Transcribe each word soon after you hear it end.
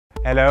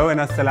Hello and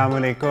assalamu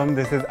alaikum.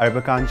 This is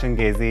Arbaqan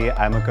Changezi.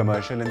 I'm a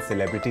commercial and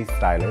celebrity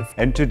stylist.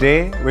 And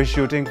today we're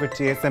shooting for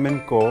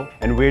TSM & Co.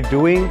 and we're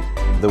doing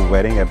the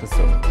wedding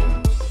episode.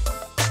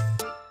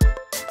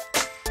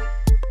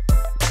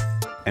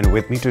 And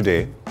with me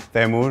today,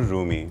 Taimur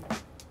Rumi.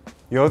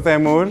 Yo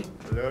Taimur.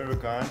 Hello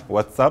Arbaqan.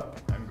 What's up?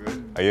 I'm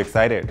good. Are you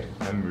excited?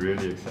 I'm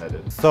really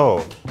excited.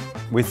 So,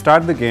 we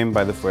start the game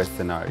by the first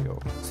scenario.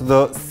 So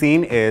the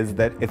scene is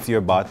that it's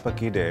your baat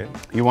pakki day.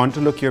 You want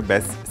to look your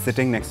best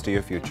sitting next to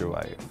your future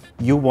wife.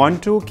 You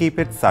want to keep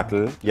it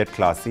subtle yet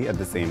classy at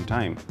the same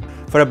time.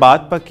 For a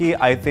baat pakki,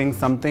 I think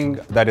something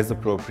that is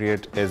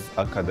appropriate is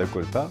a khadar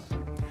kurta.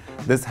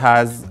 This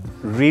has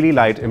really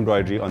light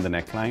embroidery on the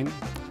neckline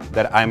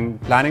that I'm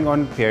planning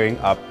on pairing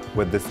up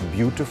with this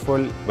beautiful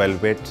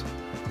velvet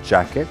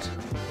jacket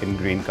in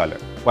green color.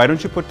 Why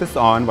don't you put this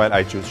on while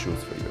I choose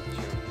shoes for you?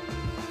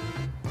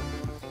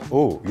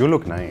 Oh, you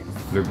look nice.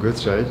 Look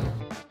good, right?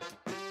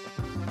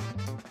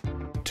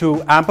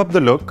 To amp up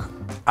the look,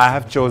 I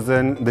have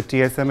chosen the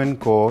TSM &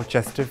 Co.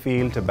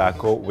 Chesterfield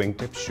Tobacco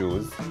wingtip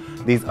shoes.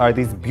 These are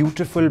these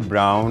beautiful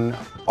brown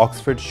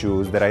Oxford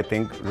shoes that I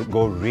think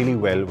go really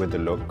well with the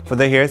look. For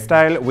the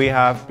hairstyle, we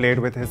have played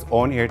with his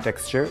own hair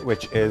texture,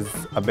 which is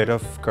a bit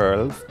of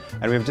curls,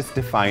 and we've just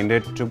defined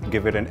it to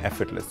give it an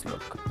effortless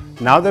look.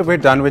 Now that we're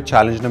done with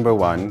challenge number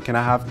 1, can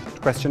I have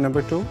question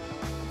number 2?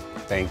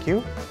 Thank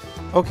you.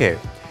 Okay.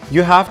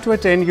 You have to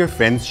attend your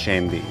friend's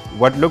shendi.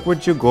 What look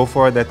would you go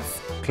for that's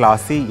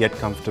classy yet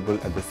comfortable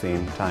at the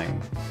same time?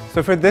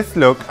 So for this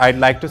look, I'd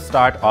like to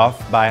start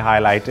off by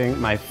highlighting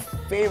my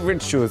favorite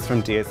shoes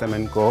from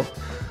TSM & Co.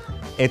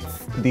 It's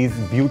these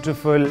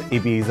beautiful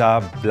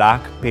Ibiza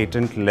black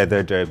patent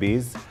leather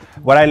derbies.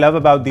 What I love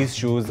about these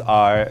shoes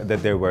are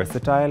that they're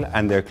versatile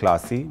and they're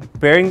classy.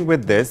 Pairing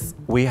with this,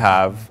 we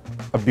have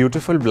a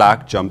beautiful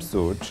black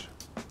jumpsuit.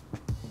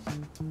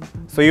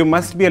 So you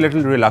must be a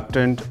little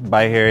reluctant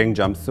by hearing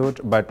jumpsuit,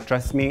 but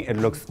trust me, it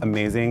looks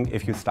amazing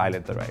if you style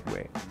it the right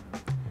way.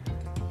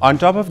 On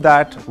top of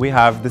that, we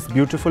have this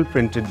beautiful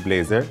printed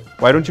blazer.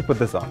 Why don't you put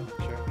this on?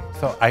 Sure.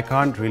 So I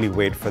can't really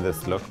wait for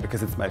this look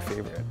because it's my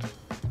favorite.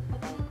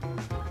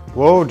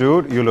 Whoa,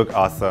 dude, you look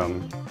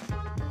awesome.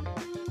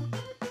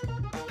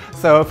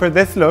 So for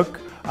this look,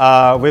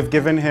 we've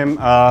given him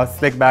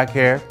slick back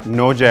hair,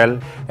 no gel,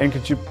 and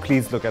could you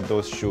please look at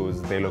those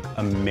shoes? They look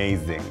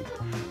amazing.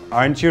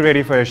 Aren't you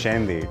ready for a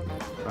shendi?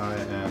 I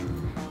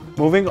am.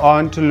 Moving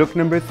on to look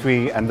number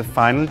 3 and the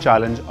final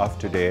challenge of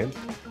today.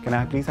 Can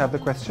I please have the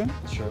question?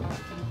 Sure.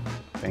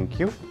 Thank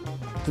you.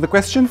 So the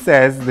question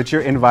says that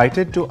you're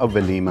invited to a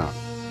walima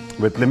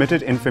with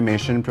limited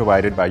information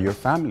provided by your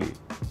family.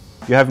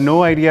 You have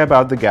no idea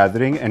about the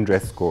gathering and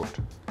dress code.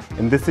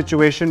 In this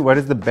situation, what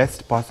is the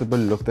best possible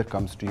look that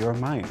comes to your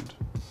mind?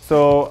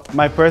 So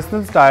my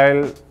personal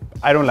style,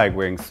 I don't like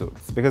wearing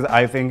suits because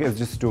I think it's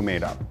just too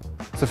made up.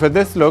 So for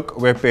this look,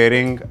 we're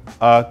pairing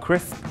a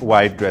crisp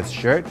white dress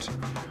shirt.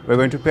 We're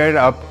going to pair it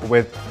up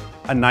with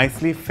a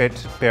nicely fit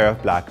pair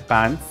of black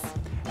pants.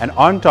 And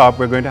on top,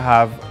 we're going to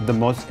have the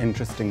most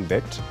interesting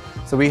bit.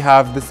 So we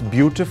have this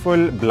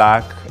beautiful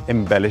black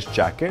embellished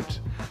jacket.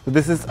 So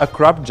this is a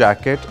cropped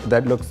jacket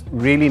that looks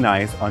really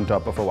nice on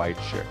top of a white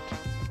shirt.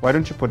 Why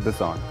don't you put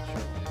this on?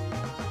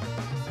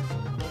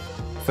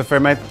 So for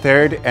my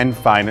third and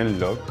final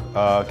look,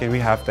 can we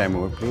have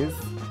Taimur, please?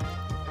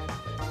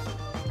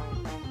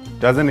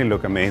 Doesn't he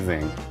look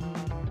amazing?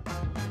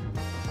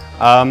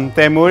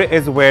 Taimur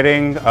is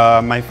wearing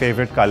my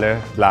favorite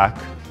color, black.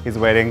 He's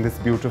wearing this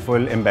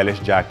beautiful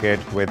embellished jacket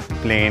with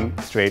plain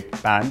straight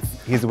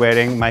pants. He's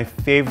wearing my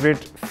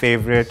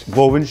favorite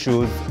woven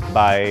shoes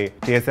by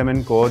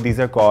TSM & Co. These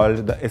are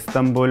called the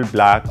Istanbul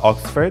Black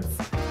Oxfords.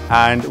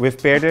 And we've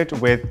paired it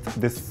with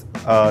this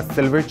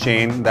silver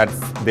chain that's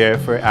there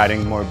for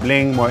adding more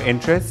bling, more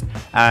interest.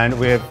 And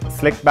we've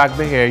slicked back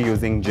the hair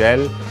using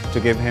gel to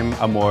give him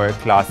a more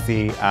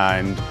classy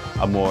and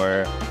a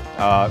more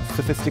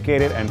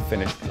sophisticated and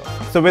finished look.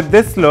 So with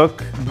this look,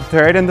 the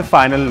third and the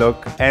final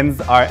look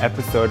ends our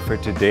episode for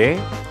today.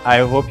 I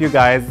hope you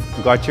guys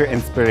got your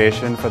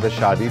inspiration for the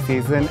Shadi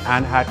season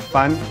and had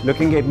fun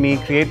looking at me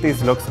create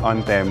these looks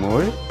on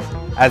Taimur.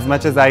 As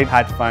much as I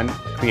had fun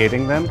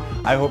creating them,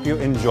 I hope you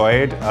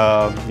enjoyed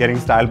getting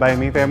styled by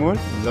me, Taimur.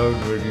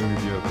 Loved working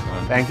with you,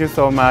 Arbaqan. Thank you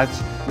so much.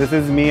 This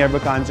is me,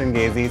 Arbaqan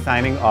Changezi,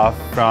 signing off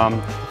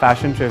from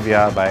Fashion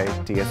Trivia by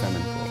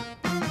TSM & Co.